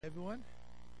Everyone.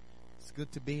 It's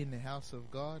good to be in the house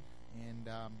of God, and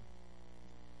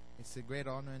it's a great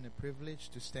honor and a privilege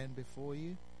to stand before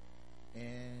you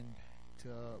and to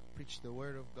preach the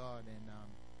Word of God. And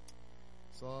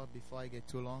so, before I get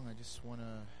too long, I just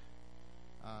wanna,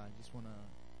 just wanna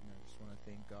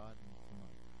thank God and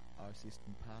for our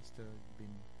assistant pastor.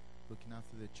 Been looking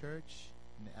after the church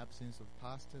in the absence of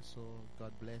pastor. So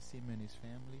God bless him and his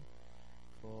family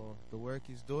for the work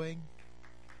he's doing.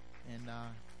 And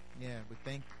we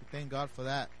thank God for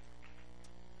that.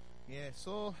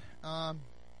 So I'm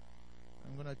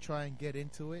gonna try and get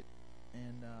into it,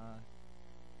 and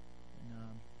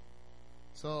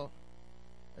so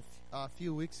a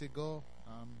few weeks ago,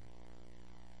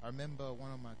 I remember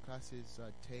one of my classes,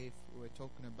 TAFE, we were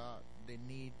talking about the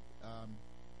need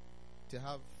to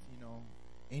have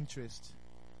interest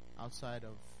outside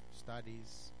of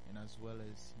studies and as well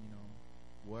as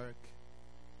work,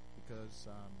 because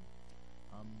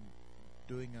I'm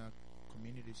doing a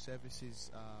community services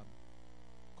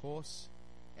course,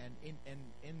 and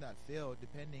in that field,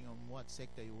 depending on what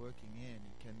sector you're working in,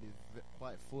 it can be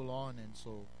quite full on, and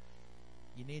so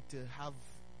you need to have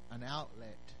an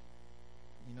outlet,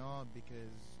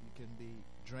 because you can be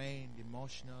drained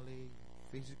emotionally,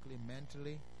 physically,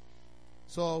 mentally.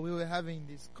 So we were having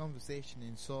this conversation,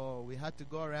 and so we had to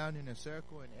go around in a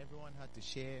circle, and everyone had to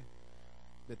share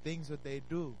the things that they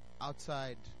do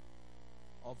outside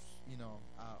of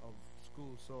of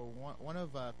school. So one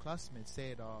of our classmates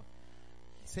said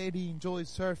he enjoys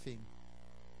surfing.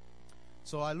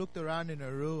 So I looked around in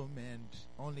a room, and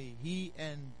only he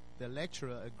and the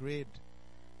lecturer agreed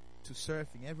to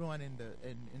surfing. Everyone in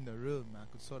the room, I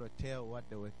could sort of tell what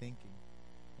they were thinking,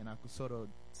 and I could sort of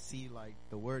see like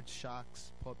the word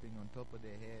sharks popping on top of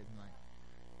their head,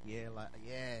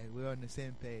 and we're on the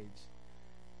same page.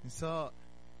 And so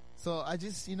I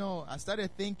just I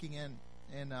started thinking, and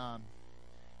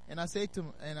I said to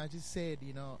him, and I just said,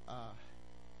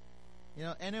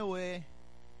 anyway,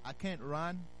 I can't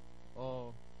run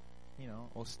or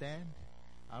or stand.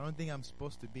 I don't think I'm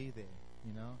supposed to be there,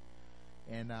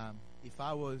 And if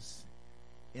I was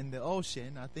in the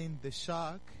ocean, I think the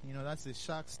shark, that's the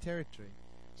shark's territory.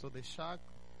 So the shark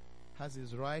has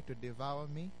his right to devour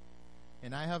me,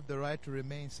 and I have the right to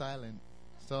remain silent.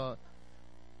 So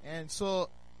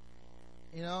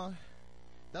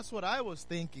that's what I was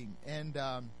thinking, and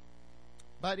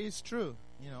but it's true,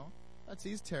 that's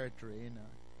his territory,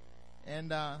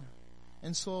 and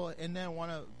then one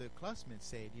of the classmates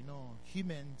said,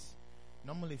 humans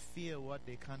normally fear what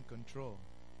they can't control,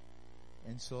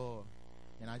 and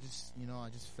I just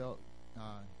felt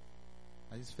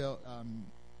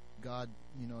God,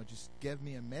 just gave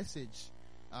me a message,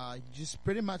 just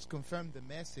pretty much confirmed the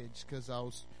message, because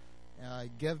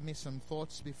gave me some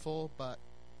thoughts before, but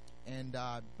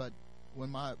when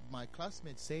my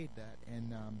classmates said that,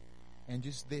 and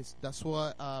just this, that's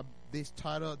what the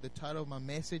title of my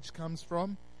message comes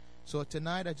from. So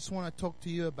tonight I just want to talk to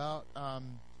you about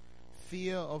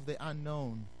fear of the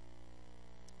unknown.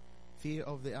 Fear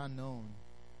of the unknown.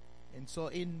 And so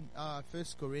in 1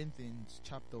 Corinthians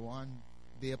chapter 1,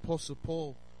 the Apostle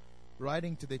Paul,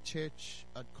 writing to the church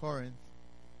at Corinth,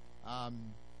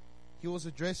 he was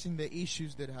addressing the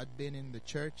issues that had been in the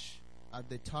church at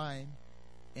the time,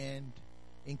 and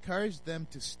encouraged them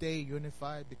to stay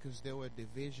unified because there were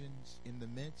divisions in the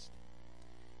midst.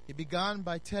 He began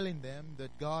by telling them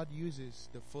that God uses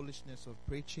the foolishness of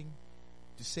preaching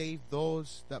to save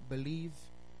those that believe,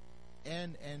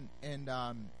 and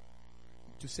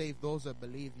to save those that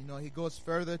believe. He goes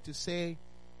further to say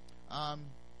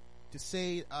this,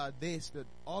 that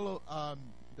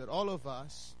all of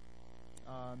us.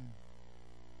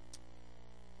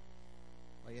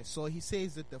 So he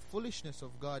says that the foolishness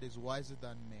of God is wiser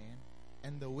than man,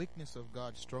 and the weakness of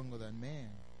God stronger than man.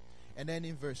 And then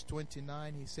in verse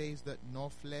 29, he says that no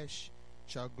flesh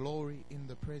shall glory in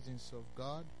the presence of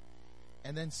God.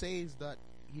 And then says that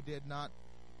he did not,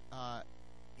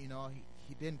 he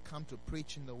didn't come to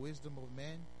preach in the wisdom of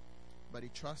man, but he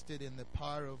trusted in the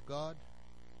power of God.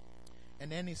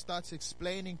 And then he starts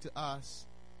explaining to us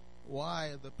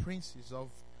why the princes of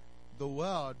the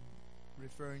world,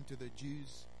 referring to the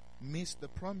Jews, missed the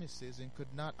promises and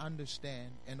could not understand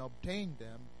and obtain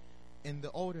them in the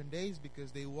olden days,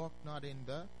 because they walked not in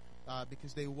the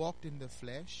because they walked in the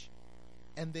flesh,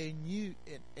 and they knew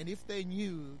it, and if they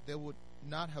knew, they would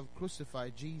not have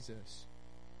crucified Jesus.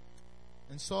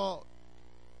 And so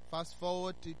fast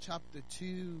forward to chapter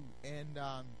 2, and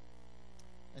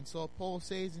so Paul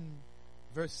says in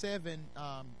verse 7,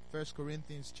 1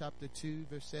 Corinthians chapter 2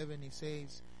 verse 7, he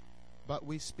says, "But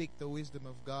we speak the wisdom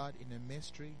of God in a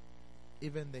mystery,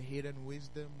 even the hidden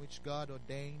wisdom which God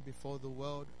ordained before the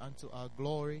world unto our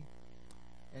glory.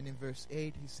 And in verse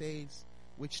 8 he says,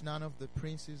 which none of the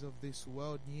princes of this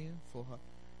world knew,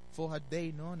 for had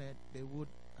they known it, they would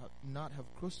not have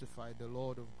crucified the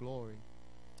Lord of glory.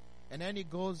 And then he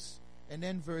goes, and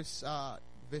then verse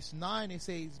 9 it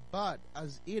says, but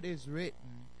as it is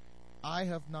written, I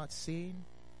have not seen,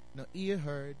 nor ear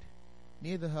heard,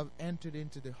 neither have entered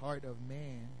into the heart of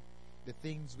man the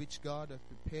things which God hath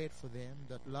prepared for them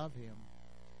that love him.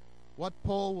 What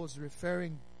Paul was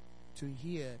referring to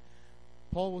here,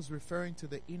 Paul was referring to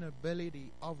the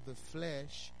inability of the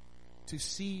flesh to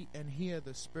see and hear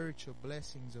the spiritual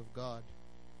blessings of God.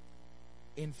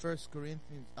 In 1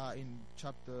 Corinthians,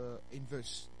 in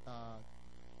verse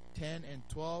 10 and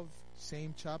 12,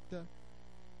 same chapter,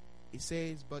 it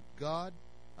says, but God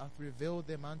hath revealed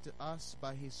them unto us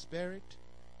by his Spirit,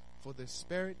 for the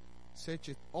Spirit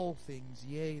searcheth all things,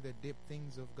 yea, the deep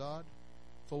things of God.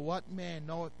 For what man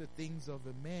knoweth the things of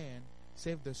a man,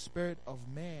 save the spirit of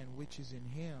man which is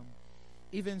in him?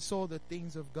 Even so the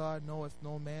things of God knoweth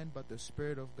no man but the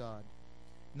Spirit of God.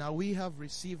 Now we have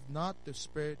received not the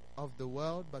spirit of the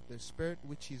world, but the Spirit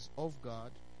which is of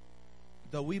God,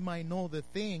 that we might know the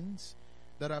things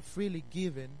that are freely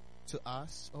given to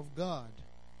us of God.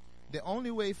 The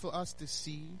only way for us to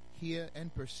see, hear,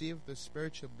 and perceive the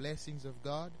spiritual blessings of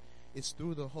God is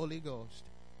through the Holy Ghost.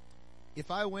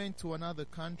 If I went to another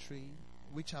country,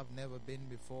 which I've never been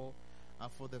before,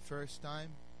 for the first time,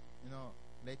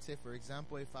 let's say for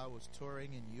example, if I was touring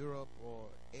in Europe or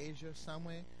Asia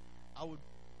somewhere,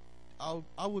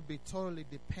 I would be totally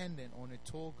dependent on a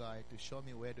tour guide to show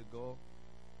me where to go,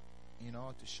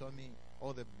 to show me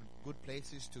all the good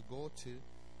places to go to.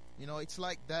 It's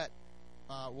like that,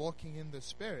 walking in the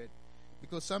Spirit,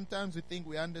 because sometimes we think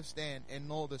we understand and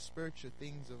know the spiritual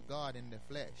things of God in the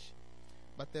flesh,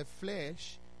 but the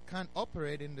flesh can't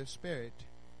operate in the Spirit.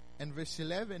 And verse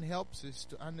 11 helps us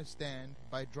to understand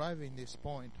by driving this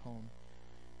point home.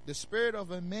 The spirit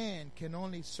of a man can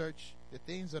only search the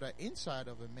things that are inside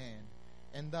of a man,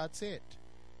 and that's it.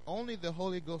 Only the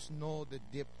Holy Ghost knows the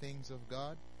deep things of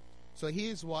God. So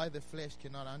here's why the flesh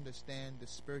cannot understand the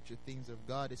spiritual things of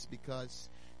God. It's because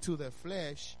to the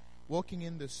flesh, walking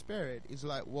in the Spirit is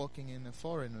like walking in a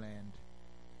foreign land.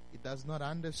 It does not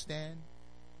understand,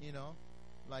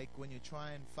 like when you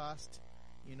try and fast,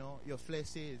 your flesh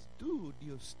says, dude,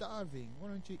 you're starving, why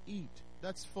don't you eat?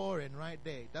 That's foreign right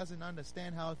there. It doesn't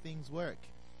understand how things work.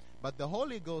 But the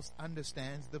Holy Ghost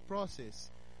understands the process.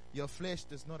 Your flesh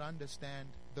does not understand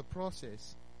the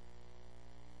process.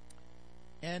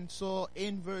 And so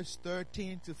in verse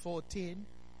 13 to 14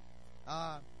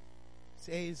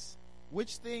 says,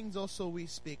 which things also we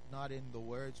speak not in the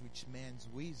words which man's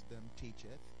wisdom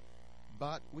teacheth,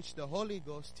 but which the Holy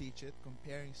Ghost teacheth,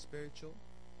 comparing spiritual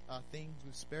things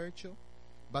with spiritual.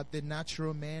 But the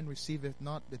natural man receiveth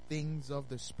not the things of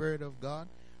the Spirit of God,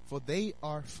 for they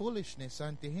are foolishness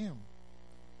unto him.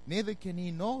 Neither can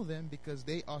he know them, because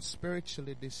they are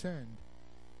spiritually discerned.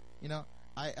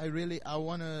 I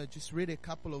want to just read a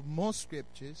couple of more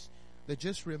scriptures that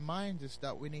just remind us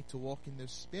that we need to walk in the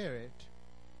Spirit.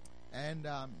 And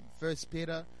 1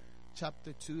 Peter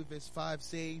chapter 2 verse 5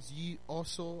 says, ye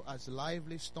also as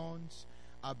lively stones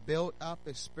are built up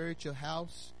a spiritual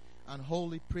house and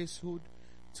holy priesthood,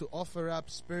 to offer up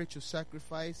spiritual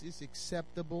sacrifices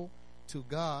acceptable to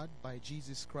God by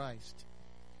Jesus Christ.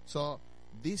 So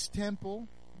this temple,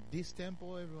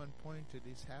 everyone point to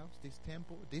this house,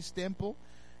 this temple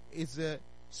is a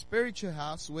spiritual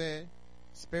house where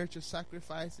spiritual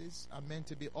sacrifices are meant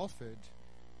to be offered.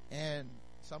 And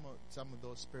some of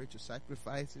those spiritual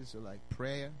sacrifices are like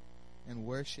prayer and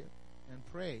worship and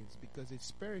praise, because it's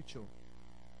spiritual.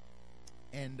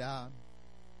 And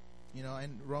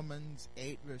and Romans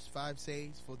 8 verse 5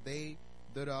 says, for they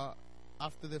that are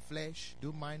after the flesh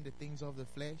do mind the things of the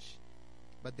flesh,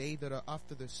 but they that are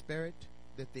after the Spirit,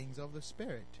 the things of the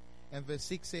Spirit. And verse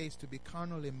 6 says, to be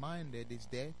carnally minded is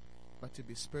death, but to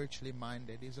be spiritually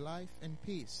minded is life and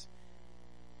peace.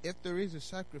 If there is a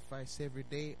sacrifice every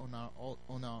day on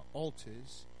our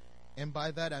altars, and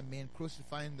by that I mean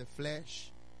crucifying the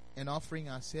flesh and offering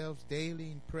ourselves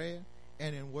daily in prayer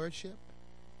and in worship,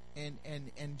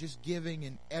 and just giving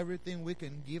in everything we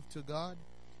can give to God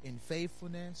in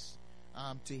faithfulness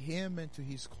to Him and to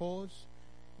His cause,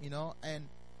 and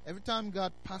every time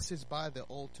God passes by the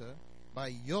altar, by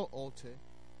your altar,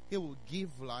 He will give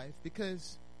life,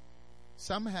 because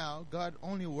somehow God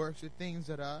only works with things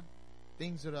and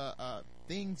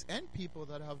people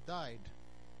that have died.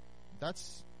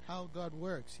 That's how God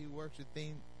works. He works with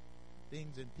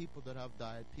things and people that have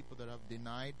died, people that have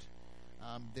denied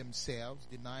themselves,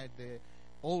 denied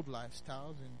old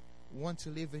lifestyles and want to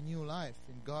live a new life.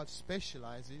 And God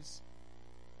specializes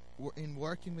in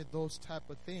working with those type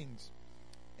of things.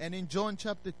 And in John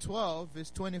chapter 12, verse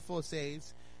 24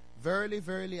 says, Verily,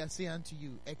 verily, I say unto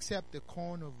you, except the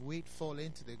corn of wheat fall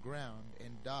into the ground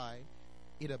and die,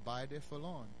 it abideth for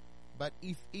long. But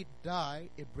if it die,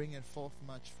 it bringeth forth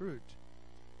much fruit.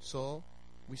 So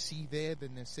we see there the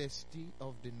necessity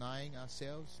of denying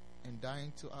ourselves and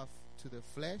dying to the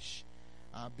flesh,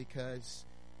 because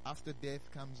after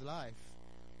death comes life.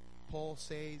 Paul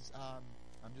says,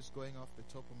 I'm just going off the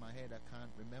top of my head, I can't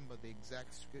remember the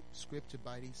exact scripture,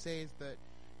 but he says that,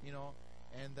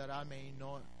 and that I may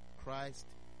know Christ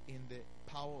in the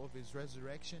power of his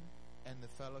resurrection and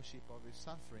the fellowship of his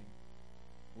suffering.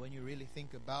 When you really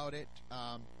think about it,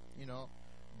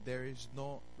 there is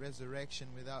no resurrection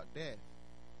without death.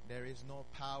 There is no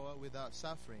power without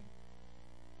suffering.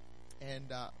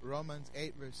 And Romans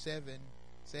 8 verse 7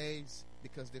 says,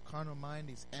 because the carnal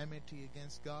mind is enmity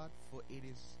against God, for it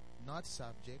is not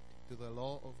subject to the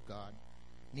law of God,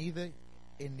 neither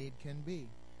indeed can be.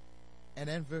 And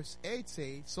then verse 8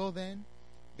 says, so then,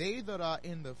 they that are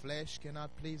in the flesh cannot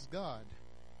please God.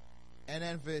 And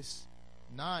then verse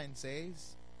 9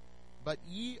 says, but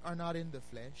ye are not in the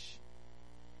flesh,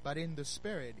 but in the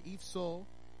Spirit, if so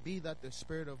be that the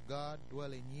Spirit of God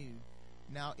dwell in you.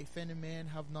 Now if any man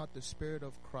have not the Spirit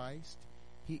of Christ,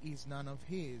 he is none of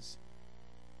his.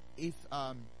 If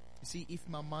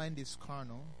my mind is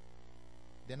carnal,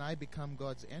 then I become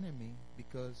God's enemy,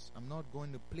 because I'm not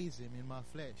going to please him in my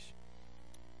flesh.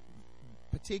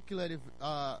 Particularly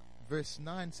verse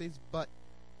 9 says, but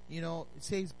we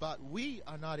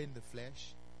are not in the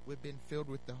flesh. We've been filled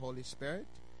with the Holy Spirit.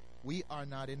 We are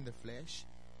not in the flesh,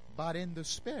 but in the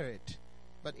Spirit.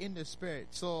 But in the Spirit.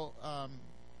 So I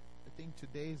think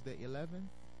today is the 11th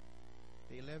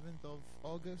of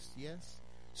August, yes.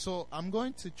 So I'm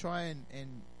going to try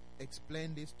and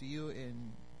explain this to you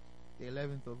in the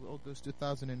 11th of August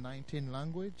 2019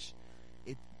 language.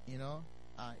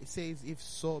 It says, if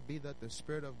so be that the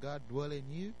Spirit of God dwell in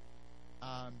you.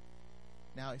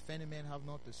 Now if any man have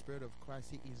not the Spirit of Christ,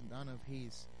 he is none of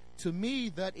his. To me,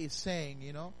 that is saying,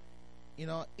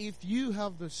 if you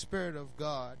have the Spirit of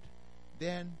God,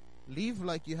 then live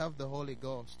like you have the Holy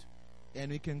Ghost.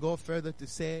 And we can go further to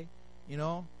say,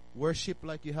 worship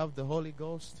like you have the Holy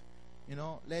Ghost.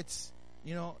 Let's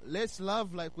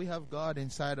love like we have God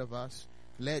inside of us.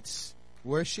 Let's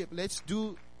worship. Let's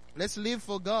live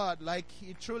for God like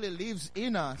He truly lives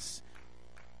in us.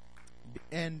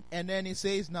 And then he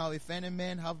says, now if any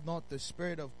man have not the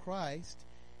Spirit of Christ,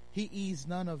 he is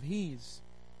none of his.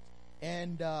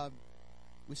 And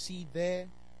we see there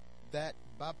that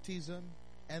baptism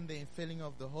and the infilling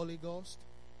of the Holy Ghost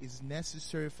is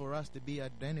necessary for us to be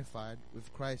identified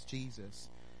with Christ Jesus.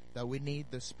 That we need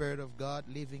the Spirit of God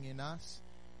living in us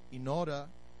in order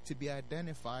to be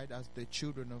identified as the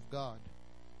children of God.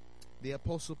 The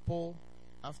Apostle Paul,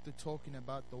 after talking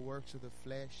about the works of the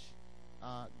flesh,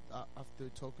 after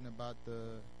talking about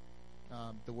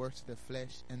the works of the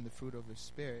flesh and the fruit of the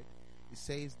Spirit, he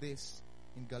says this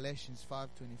in Galatians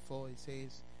 5:24. He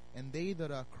says, and they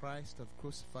that are Christ have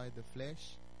crucified the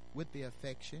flesh with the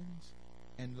affections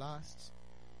and lusts.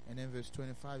 And in verse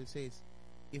 25 it says,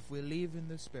 if we live in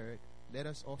the Spirit, let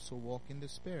us also walk in the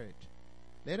Spirit.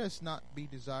 Let us not be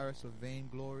desirous of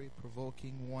vainglory,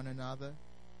 provoking one another,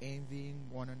 envying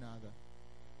one another.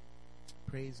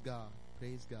 Praise God.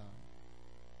 Praise God.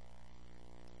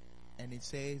 And it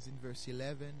says in verse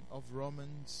 11 of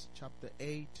Romans chapter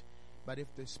 8, but if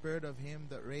the Spirit of him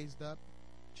that raised up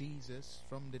Jesus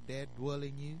from the dead dwell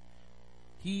in you,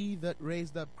 he that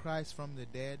raised up Christ from the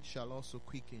dead shall also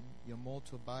quicken your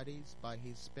mortal bodies by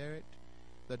his Spirit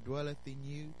that dwelleth in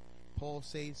you. Paul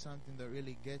says something that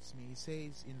really gets me. He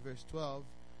says in verse 12,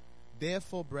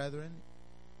 therefore, brethren,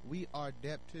 we are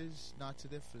debtors not to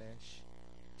the flesh,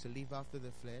 to live after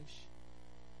the flesh.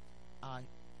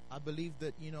 I believe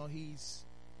that, he's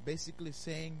basically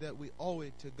saying that we owe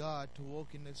it to God to walk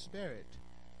in the Spirit,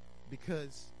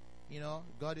 because,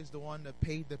 God is the one that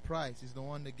paid the price. He's the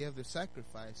one that gave the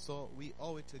sacrifice. So we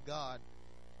owe it to God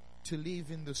to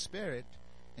live in the Spirit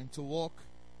and to walk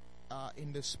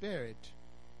in the Spirit.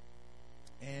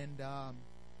 And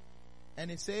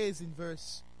it says in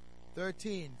verse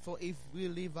 13, for if we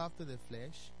live after the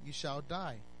flesh, you shall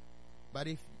die. But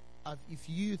if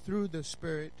you through the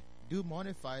Spirit do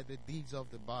mortify the deeds of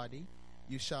the body,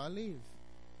 you shall live.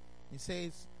 It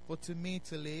says, for to me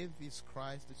to live is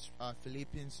Christ. It's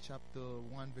Philippians chapter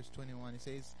 1 verse 21. It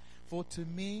says, for to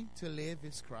me to live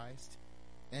is Christ,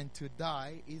 and to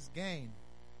die is gain.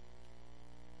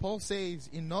 Paul says,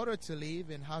 in order to live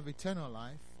and have eternal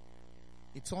life,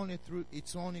 It's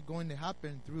only going to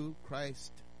happen through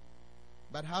Christ.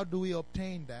 But how do we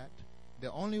obtain that?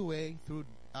 The only way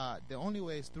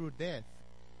is through death.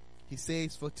 He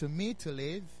says, "For to me to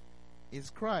live is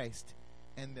Christ,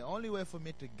 and the only way for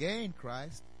me to gain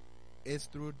Christ is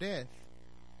through death."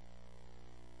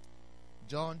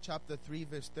 John chapter 3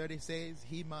 verse 30 says,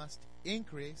 "He must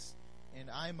increase and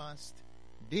I must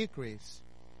decrease."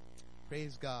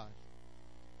 Praise God.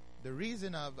 The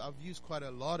reason I've used quite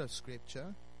a lot of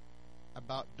scripture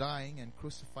about dying and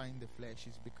crucifying the flesh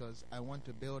is because I want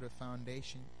to build a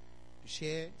foundation to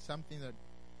share something that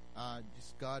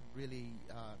just God really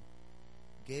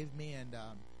gave me and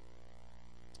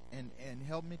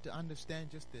helped me to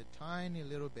understand just a tiny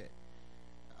little bit.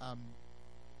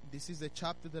 This is a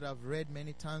chapter that I've read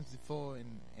many times before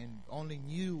and only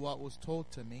knew what was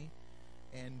told to me.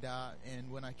 And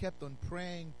when I kept on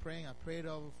praying, I prayed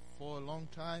over for a long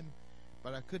time,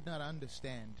 but I could not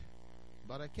understand.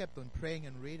 But I kept on praying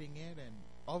and reading it, and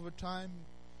over time,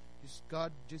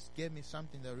 God just gave me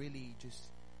something that really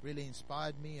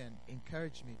inspired me and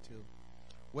encouraged me to.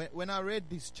 When I read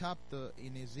this chapter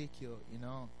in Ezekiel,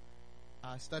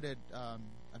 I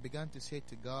began to say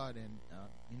to God, and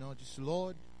just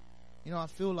Lord, I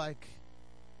feel like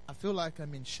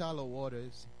I'm in shallow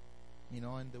waters,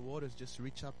 and the waters just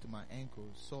reach up to my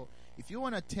ankles. So if you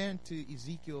want to turn to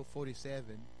Ezekiel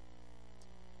 47,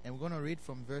 and we're going to read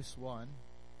from verse 1.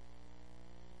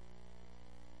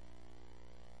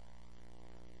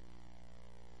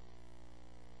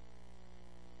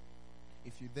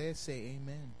 If you dare, say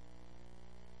amen.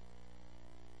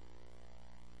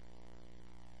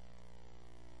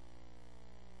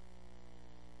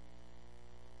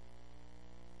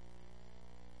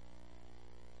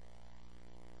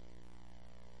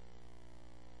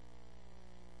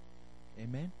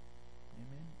 Amen?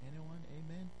 Amen? Anyone?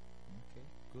 Amen? Okay,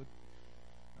 good.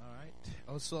 All right.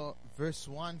 Also, verse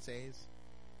 1 says,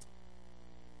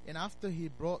 "And after he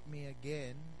brought me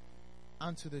again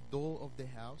unto the door of the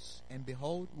house, and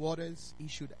behold, waters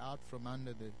issued out from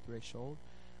under the threshold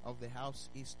of the house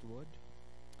eastward.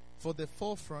 For the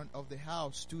forefront of the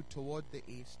house stood toward the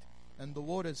east, and the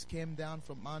waters came down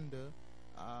from the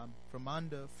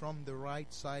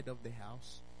right side of the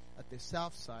house, at the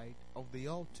south side of the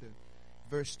altar."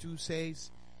 Verse 2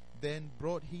 says, "Then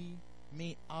brought he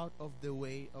me out of the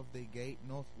way of the gate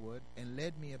northward, and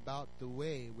led me about the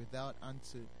way without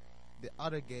unto the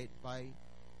other gate by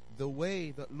the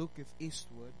way that looketh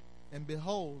eastward, and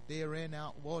behold, there ran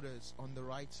out waters on the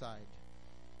right side."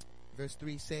 Verse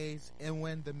 3 says, "And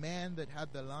when the man that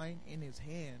had the line in his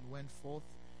hand went forth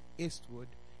eastward,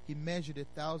 he measured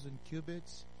 1,000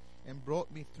 cubits, and brought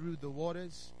me through the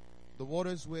waters. The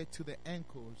waters were to the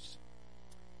ankles."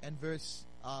 And verse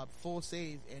 4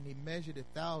 says, "And he measured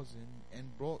 1,000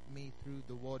 and brought me through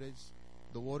the waters.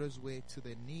 The waters were to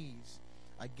the knees.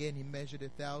 Again he measured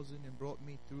 1,000 and brought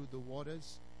me through the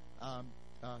waters.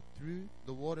 Through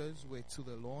the waters were to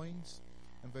the loins."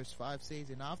 And verse 5 says,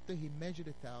 "And after he measured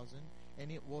 1,000,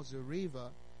 and it was a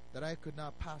river that I could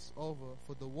not pass over,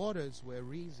 for the waters were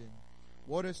risen,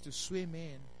 waters to swim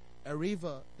in, a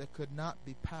river that could not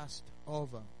be passed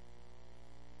over."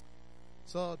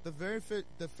 So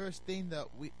the first thing that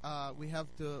we have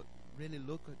to really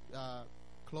look at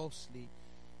closely,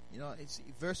 it's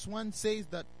verse 1 says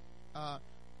that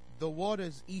the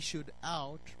waters issued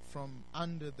out from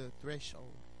under the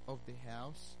threshold of the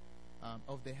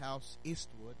house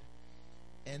eastward,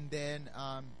 and then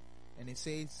and it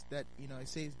says that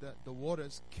the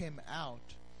waters came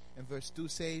out, and verse 2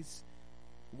 says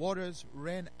waters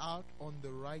ran out on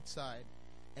the right side,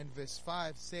 and verse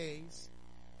 5 says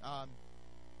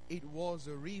it was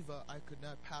a river I could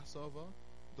not pass over.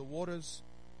 The waters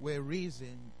were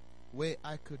risen where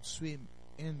I could swim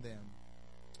in them.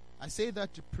 I say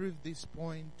that to prove this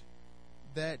point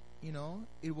that,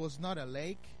 it was not a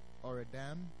lake or a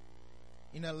dam.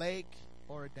 In a lake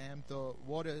or a dam, the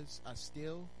waters are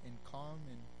still and calm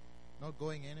and not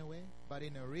going anywhere. But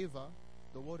in a river,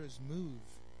 the waters move.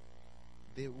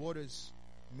 The waters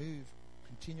move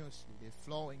continuously. They're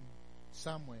flowing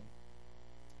somewhere.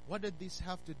 What did this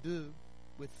have to do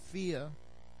with fear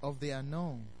of the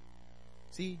unknown?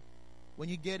 See, when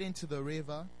you get into the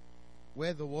river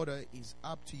where the water is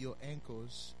up to your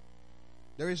ankles,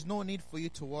 there is no need for you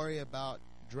to worry about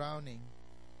drowning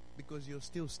because you're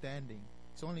still standing.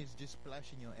 It's only just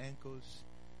splashing your ankles,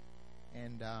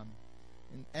 and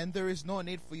there is no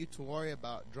need for you to worry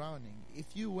about drowning.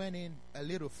 If you went in a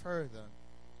little further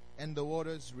and the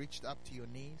waters reached up to your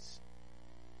knees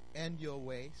and your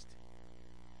waist,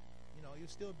 you'll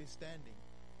still be standing.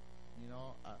 You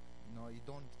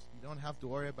don't have to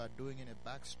worry about doing any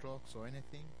backstrokes or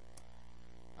anything.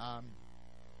 Um,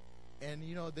 and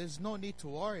there's no need to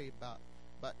worry about.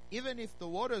 But even if the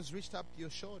waters reached up to your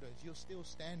shoulders, you're still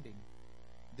standing.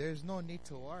 There's no need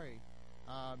to worry.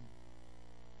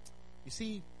 You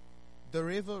see, the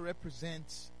river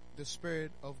represents the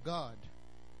Spirit of God.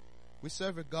 We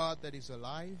serve a God that is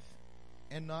alive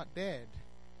and not dead.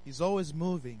 He's always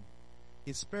moving.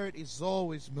 His Spirit is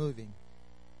always moving.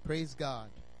 Praise God.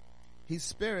 His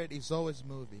Spirit is always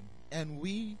moving. And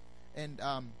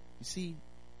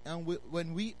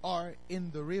when we are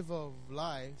in the river of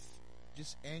life,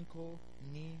 just ankle,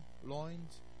 knee,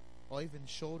 loins, or even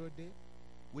shoulder dip,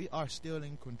 we are still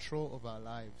in control of our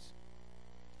lives.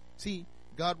 See,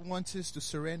 God wants us to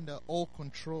surrender all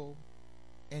control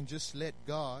and just let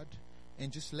God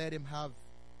and just let Him have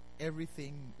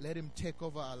everything. Let Him take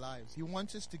over our lives. He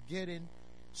wants us to get in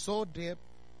so deep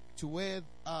to where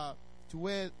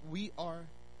we are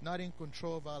not in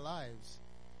control of our lives.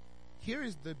 Here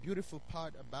is the beautiful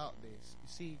part about this. You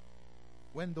see,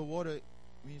 when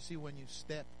you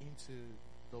step into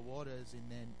the waters and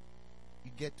then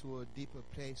you get to a deeper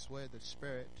place where the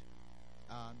Spirit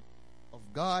of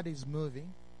God is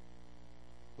moving.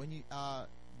 The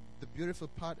beautiful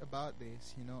part about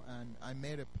this, and I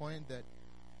made a point that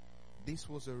this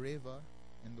was a river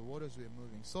and the waters were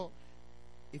moving. So,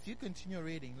 if you continue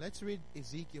reading, let's read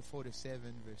Ezekiel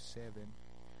 47 verse 7.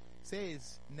 It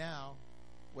says, "Now,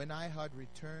 when I had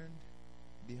returned,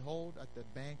 behold, at the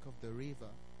bank of the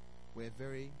river were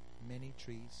very many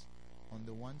trees on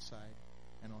the one side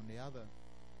and on the other."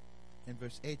 And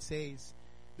verse 8 says,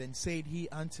 "Then said he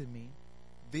unto me,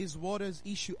 These waters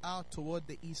issue out toward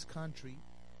the east country,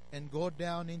 and go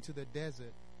down into the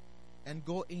desert, and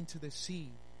go into the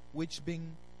sea, which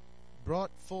being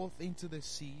brought forth into the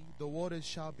sea, the waters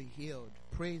shall be healed."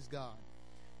 Praise God.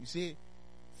 You see,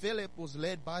 Philip was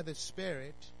led by the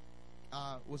Spirit,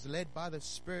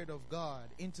 of God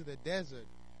into the desert.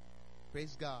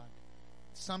 Praise God.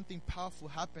 Something powerful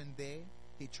happened there.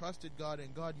 He trusted God,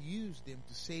 and God used him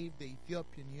to save the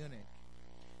Ethiopian eunuch.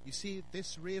 You see,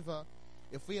 this river,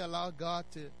 if we allow God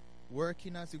to work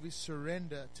in us, if we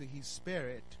surrender to His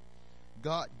Spirit,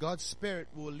 God's Spirit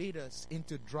will lead us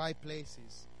into dry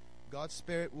places. God's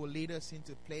Spirit will lead us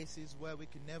into places where we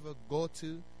can never go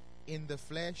to in the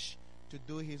flesh to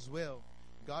do His will.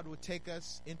 God will take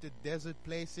us into desert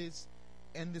places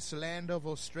in this land of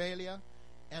Australia,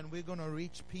 and we're going to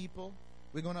reach people.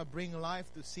 We're going to bring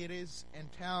life to cities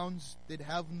and towns that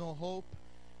have no hope,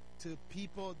 to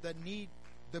people that need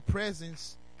the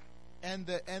presence and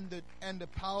the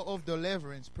power of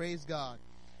deliverance. Praise God.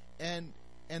 And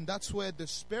that's where the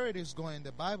Spirit is going.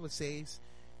 The Bible says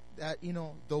that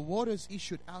the waters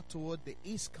issued out toward the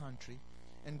east country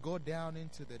and go down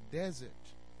into the desert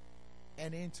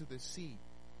and into the sea.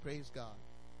 Praise God.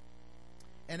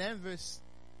 And then verse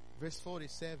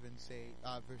 47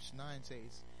 verse 9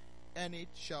 says, "And it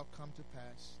shall come to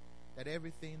pass that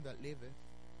everything that liveth,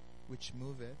 which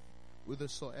moveth,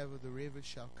 whithersoever the rivers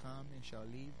shall come and shall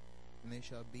leave, and there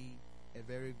shall be a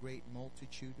very great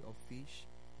multitude of fish,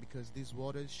 because these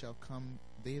waters shall come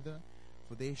thither,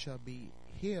 for they shall be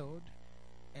healed,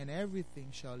 and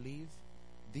everything shall leave,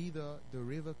 thither the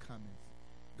river cometh."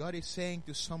 God is saying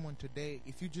to someone today,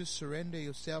 if you just surrender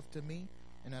yourself to me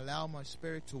and allow my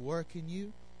Spirit to work in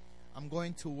you, I'm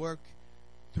going to work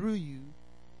through you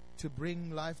to bring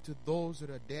life to those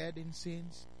that are dead in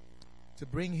sins, to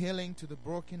bring healing to the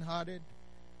brokenhearted,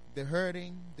 the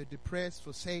hurting, the depressed,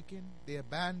 forsaken, the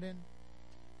abandoned,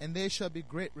 and there shall be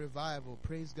great revival.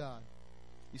 Praise God.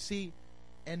 You see,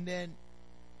 and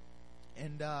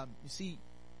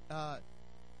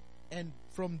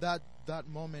from that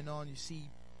moment on, you see,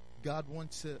 God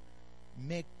wants to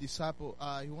make disciple.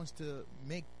 He wants to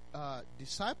make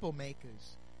disciple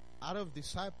makers. Out of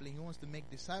discipling, He wants to make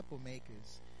disciple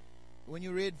makers. When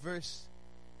you read verse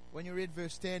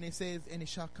 10, it says, "And it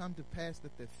shall come to pass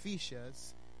that the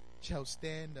fishers shall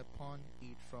stand upon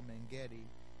it from Engedi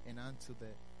and unto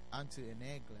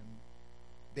Eneglaim.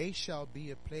 They shall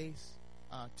be a place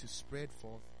to spread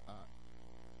forth.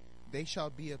 They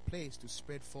shall be a place to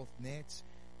spread forth nets.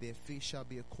 Their fish shall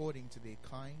be according to their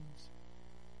kinds,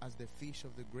 as the fish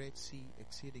of the great sea,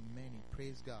 exceeding many."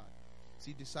 Praise God.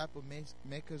 See, disciple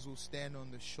makers will stand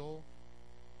on the shore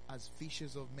as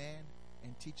fishers of men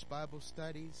and teach Bible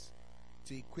studies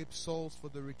to equip souls for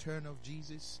the return of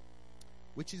Jesus,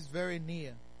 which is very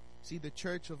near. See, the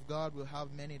church of God will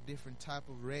have many different type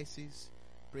of races.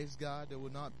 Praise God. There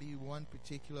will not be one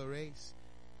particular race.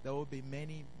 There will be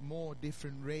many more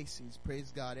different races.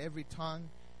 Praise God. Every tongue,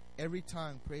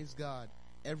 praise God.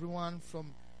 Everyone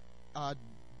from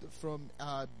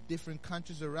different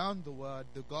countries around the world,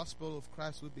 the gospel of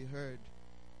Christ will be heard.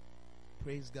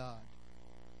 Praise God.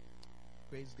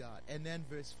 Praise God. And then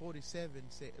verse 11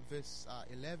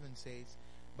 says,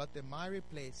 but the miry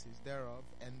places thereof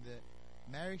and the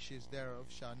marishes thereof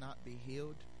shall not be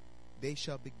healed. They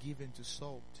shall be given to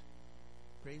salt.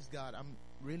 Praise God. I'm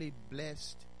really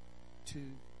blessed to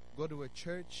go to a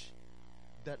church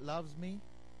that loves me,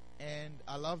 and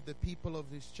I love the people of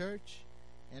this church,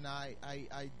 and I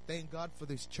thank God for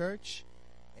this church.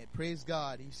 And praise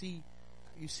God.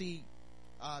 You see,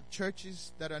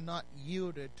 churches that are not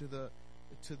yielded to the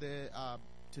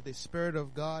Spirit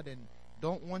of God and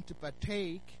don't want to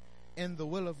partake in the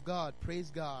will of God.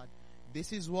 Praise God.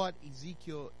 This is what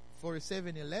Ezekiel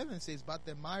 47:11 says, but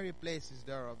the miry places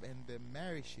thereof and the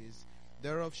marishes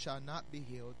thereof shall not be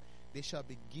healed. They shall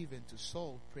be given to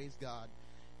salt. Praise God.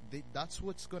 That's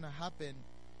what's going to happen.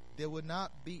 There will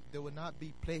not be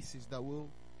places that will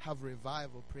have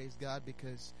revival. Praise God,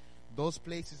 because those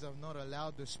places have not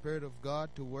allowed the Spirit of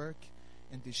God to work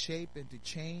and to shape and to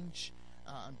change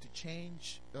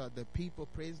the people.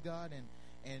 Praise God.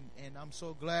 And I'm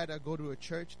so glad I go to a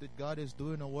church that God is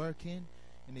doing a work in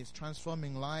and is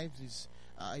transforming lives, is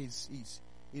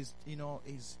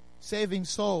saving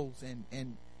souls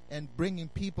and bringing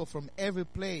people from every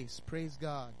place. Praise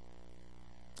God.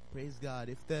 Praise God.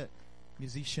 If the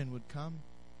musician would come.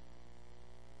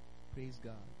 Praise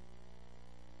God.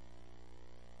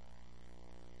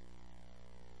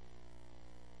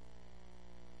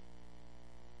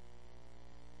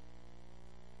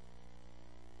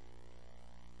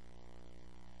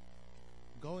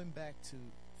 Going back to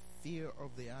fear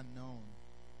of the unknown.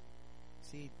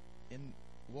 See, in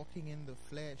walking in the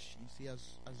flesh, you see, as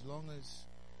long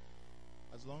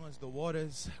as the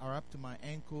waters are up to my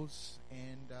ankles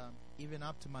and even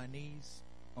up to my knees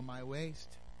or my waist,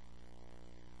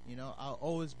 I'll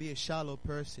always be a shallow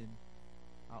person.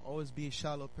 I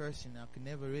could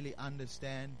never really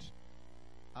understand,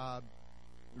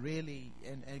 really,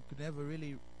 and could never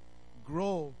really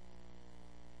grow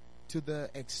to the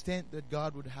extent that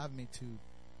God would have me to.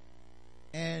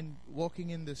 And walking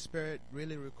in the Spirit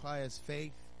really requires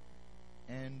faith.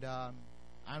 And I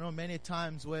know many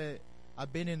times where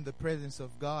I've been in the presence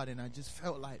of God and I just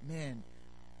felt like, man,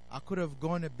 I could have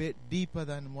gone a bit deeper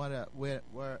than where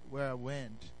I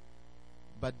went.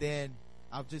 But then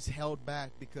I've just held back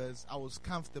because I was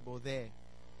comfortable there.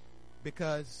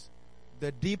 Because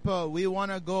the deeper we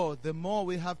want to go, the more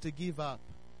we have to give up.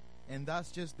 And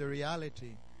that's just the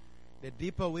reality. The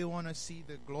deeper we want to see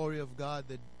the glory of God,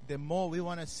 the more we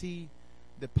want to see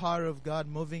the power of God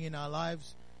moving in our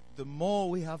lives, the more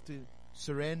we have to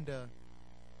surrender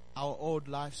our old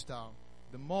lifestyle.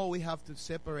 The more we have to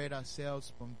separate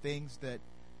ourselves from things that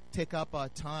take up our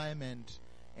time and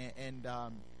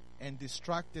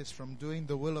distract us from doing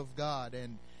the will of God.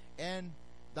 And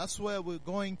that's where we're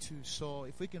going to. So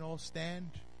if we can all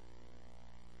stand,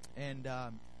 and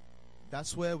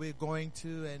that's where we're going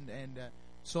to. And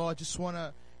so I just want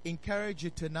to encourage you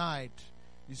tonight.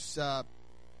 Just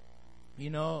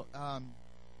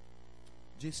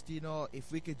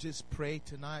if we could just pray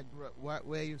tonight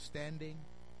where you're standing.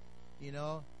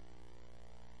 The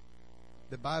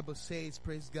Bible says,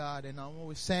 praise God, and when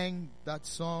we sang that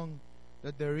song,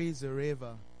 that there is a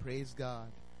river. Praise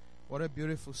God. What a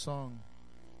beautiful song.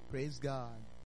 Praise God.